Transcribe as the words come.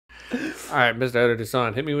All right, Mr.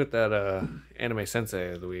 Editor-san, hit me with that anime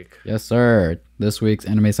sensei of the week. Yes, sir. This week's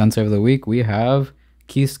anime sensei of the week, we have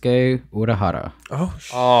Kisuke Urahara.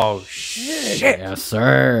 Oh shit! Yes,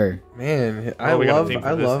 sir. Man, I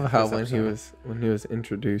love how when he was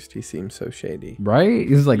introduced, he seemed so shady. Right?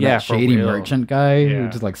 He's like Yeah, that for shady real. merchant guy Yeah.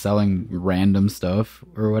 who's just like selling random stuff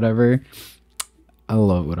or whatever. I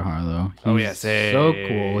love Urahara though. Oh, yeah, He's so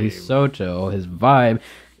cool. He's so chill. His vibe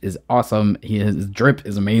is awesome. His drip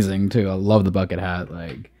is amazing too. I love the bucket hat.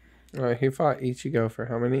 Like, He fought Ichigo for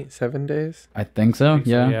how many? 7 days? I think so.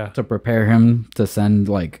 Yeah. To prepare him to send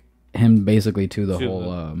like him basically to the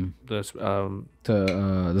whole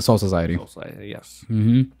the Soul Society. Yes.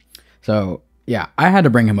 Mm-hmm. So yeah, I had to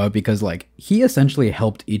bring him up because like he essentially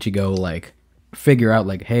helped Ichigo like figure out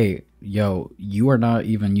like, hey, yo, you are not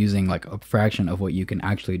even using like a fraction of what you can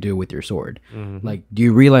actually do with your sword. Like, do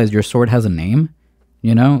you realize your sword has a name?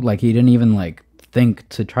 You know, like he didn't even like think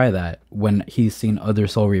to try that when he's seen other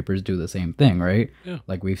Soul Reapers do the same thing, right? Yeah.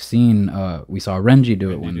 Like we saw Renji do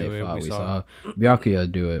it when they fought. We saw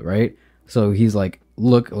Byakuya do it, right? So he's like,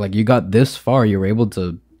 look, like you got this far, you were able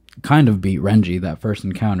to kind of beat Renji that first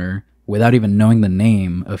encounter without even knowing the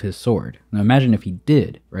name of his sword. Now imagine if he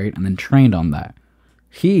did, right? And then trained on that.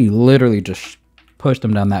 He literally just pushed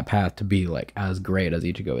him down that path to be like as great as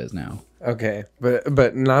Ichigo is now. Okay,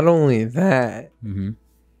 but not only that,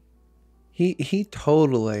 he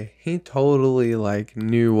totally like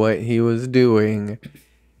knew what he was doing.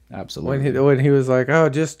 Absolutely. When he was like, oh,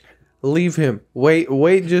 just leave him.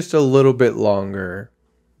 Wait just a little bit longer.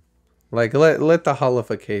 Like let the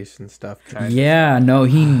holification stuff kind Yeah, no,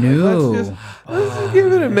 he knew. let's just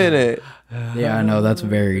give it a minute. Yeah, no, that's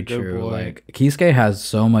very true. Like Kisuke has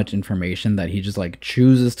so much information that he just like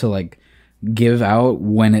chooses to like give out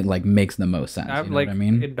when it like makes the most sense. You know what I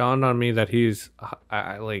mean? It dawned on me that he's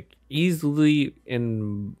like easily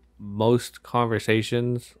in most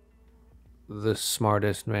conversations the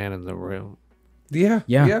smartest man in the room. Yeah.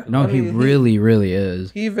 No, I he mean, really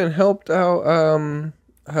is. He even helped out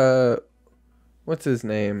what's his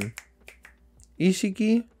name?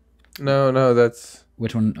 Ishiki? No, that's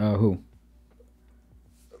Which one? Who?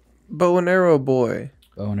 Bow and Arrow Boy.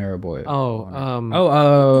 Bow and Arrow Boy. Oh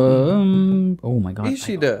my god.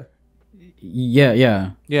 Ishida.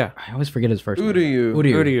 Yeah. yeah. I always forget his first name.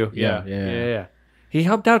 Uryu. Yeah. He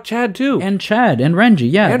helped out Chad too. And Chad and Renji,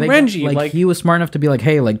 yeah. And Renji, like he was smart enough to be like,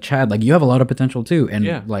 hey, like Chad, like you have a lot of potential too.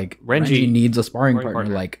 And like Renji needs a sparring partner,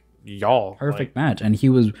 like y'all. perfect match. And he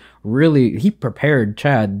prepared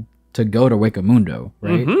Chad to go to Wikamundo,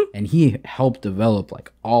 right? And he helped develop like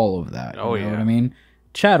all of that. You know what I mean?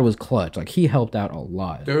 Chad was clutch. Like he helped out a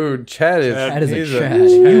lot. Dude, Chad is a Chad.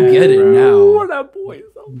 You get it now. That boy.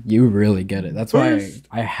 You really get it. That's why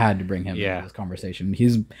I had to bring him into this conversation.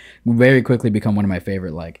 He's very quickly become one of my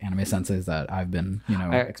favorite like anime senseis that I've been,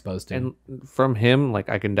 exposed to. And from him, like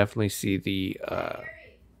I can definitely see the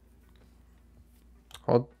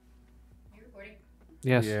Hold.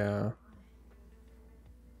 yes. Yeah.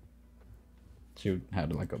 She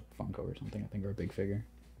had like a Funko or something, I think, or a big figure.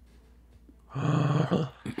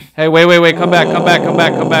 Hey, wait, come back.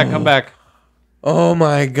 Oh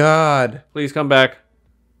my god. Please come back.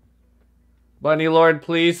 Bunny Lord,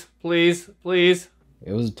 please. It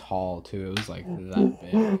was tall too. It was like that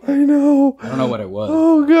big. I know. I don't know what it was.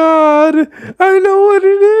 Oh god. I know what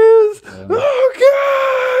it is.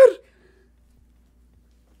 Oh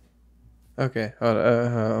god. Okay.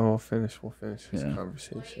 We'll finish this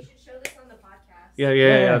conversation.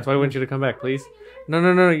 Yeah. That's why I want you to come back, please.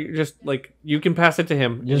 No. You just like you can pass it to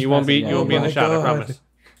him. Just You won't be in the shot. God. I promise.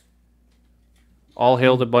 All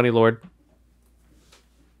hail the Bunny Lord.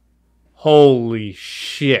 Holy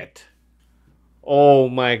shit! Oh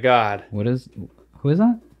my god! Who is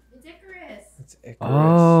that? It's Icarus.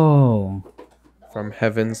 Oh, From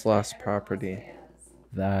Heaven's Lost Property.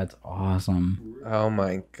 that's awesome. Oh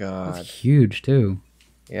my god. That's huge too.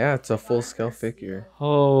 Yeah, it's a full scale figure.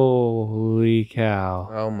 Holy cow!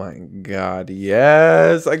 Oh my god,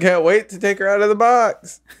 yes! I can't wait to take her out of the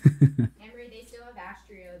box. Henry, they still have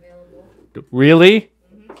Astria available. Really?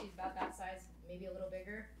 She's about that size, maybe a little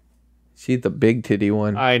bigger. She's the big titty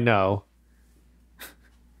one. I know.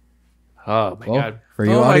 Oh my god! For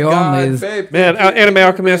you audio only, babe, Man, Anime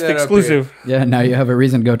Alchemist that up exclusive. yeah. Now you have a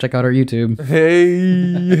reason to go check out our YouTube.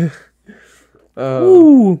 Hey.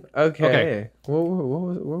 Ooh. Okay. What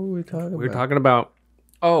were we talking about? We were talking about.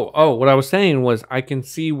 Oh, what I was saying was I can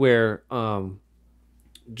see where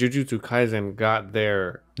Jujutsu Kaisen got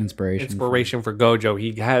their inspiration for Gojo.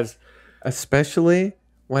 He has, especially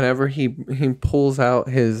whenever he pulls out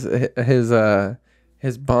his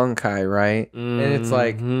his bankai, right? And it's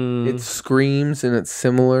like Mhm. it screams and it's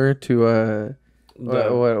similar to a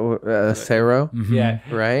Sero, Yeah.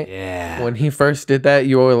 right? Yeah. When he first did that,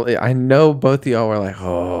 I know both of y'all were like,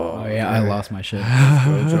 Oh yeah, I lost my shit.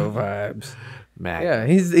 Gojo vibes. Mac. Yeah,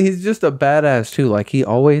 he's just a badass too. Like he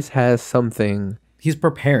always has something. He's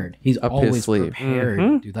prepared. He's Up his always sleeve.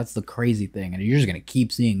 prepared, dude. That's the crazy thing, and you're just gonna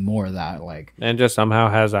keep seeing more of that. Like, And just somehow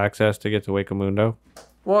has access to get to Wakamundo.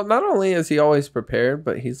 Well, not only is he always prepared,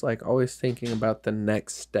 but he's like always thinking about the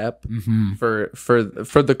next step for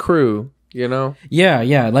the crew. You know?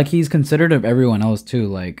 yeah, like he's considerate of everyone else too.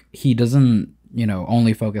 Like he doesn't,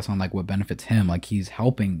 only focus on like what benefits him. Like he's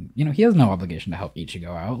helping. He has no obligation to help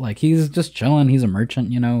Ichigo out. Like he's just chilling. He's a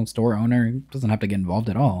merchant, store owner. He doesn't have to get involved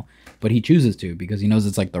at all, but he chooses to because he knows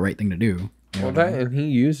it's like the right thing to do. You know Well, what I mean? and he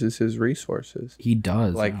uses his resources. He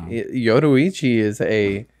does. Like yeah. Yoruichi is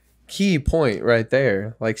a key point right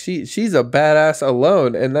there. Like she's a badass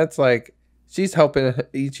alone, and that's like she's helping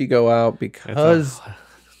Ichigo out because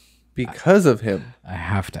of him. I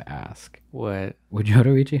have to ask. What? Would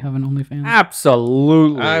Yoruichi have an OnlyFans?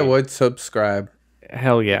 Absolutely. I would subscribe.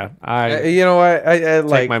 Hell yeah. I You know what? I take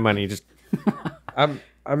like my money. Just I'm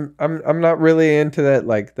not really into that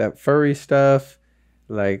like that furry stuff.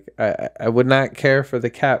 Like I would not care for the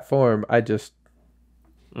cat form. I just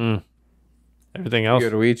everything else.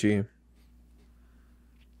 Yoruichi.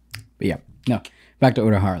 But yeah, no. Back to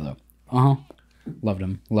Urahara though. Loved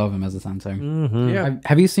him. Love him as a sensei. Yeah.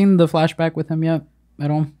 Have you seen the flashback with him yet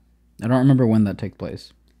at all? I don't remember when that takes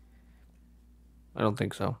place. I don't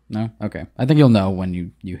think so. No? Okay. I think you'll know when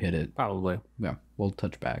you hit it. Probably. Yeah, we'll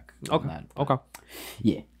touch back on Okay. that. Okay.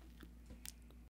 Yeah.